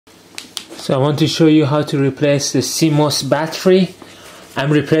So I want to show you how to replace the CMOS battery.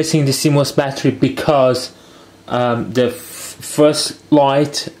 I'm replacing the CMOS battery because the first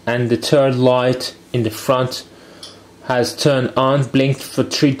light and the third light in the front has turned on, blinked for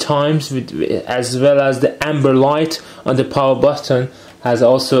 3 times, as well as the amber light on the power button has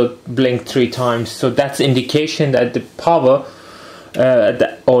also blinked 3 times. So that's indication that the power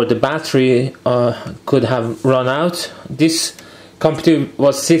or the battery could have run out. This computer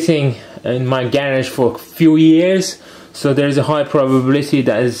was sitting in my garage for a few years, so there is a high probability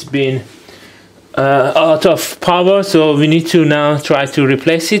that it's been out of power, so we need to now try to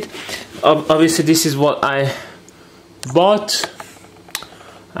replace it. Obviously this is what I bought,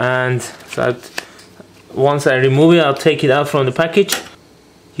 and so once I remove it, I'll take it out from the package.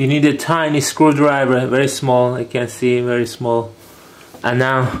 You need a tiny screwdriver, very small, I can see, very small. And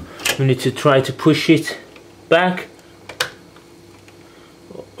now we need to try to push it back,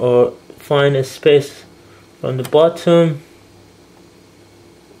 or find a space from the bottom.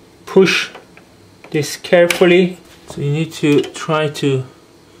 Push this carefully. So you need to try to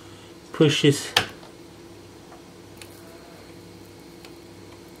push this.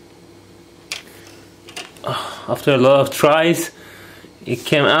 After a lot of tries, it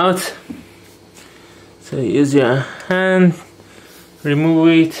came out. So use your hand, remove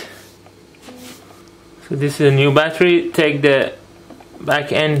it. So this is a new battery. Take the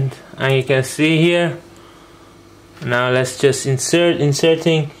back end, and you can see here. Now let's just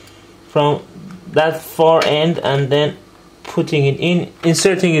inserting from that far end and then putting it in.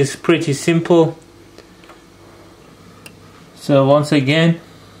 Inserting is pretty simple. So once again,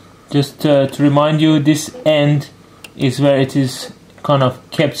 just to remind you, this end is where it is kind of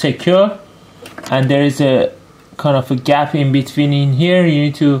kept secure, and there is a kind of a gap in between in here. You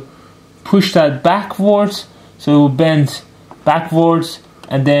need to push that backwards, so it will bend backwards,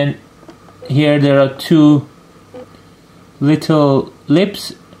 and then here there are 2 little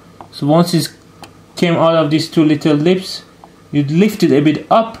lips. So once it came out of these 2 little lips, you lift it a bit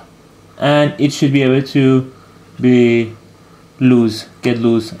up, and it should be able to be get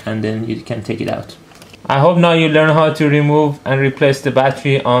loose, and then you can take it out. I hope now you learn how to remove and replace the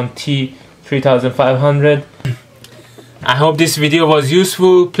battery on T3500. I hope this video was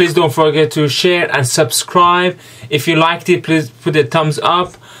useful. Please don't forget to share and subscribe. If you liked it, please put a thumbs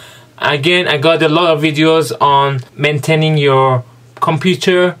up. Again, I got a lot of videos on maintaining your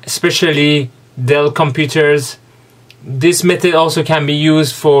computer, especially Dell computers. This method also can be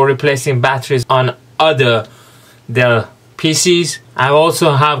used for replacing batteries on other Dell PCs. I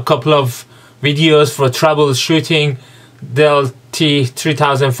also have a couple of videos for troubleshooting Dell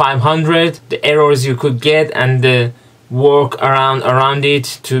T3500, the errors you could get and the work around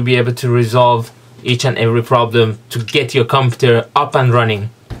it to be able to resolve each and every problem to get your computer up and running.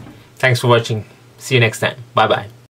 Thanks for watching. See you next time. Bye bye.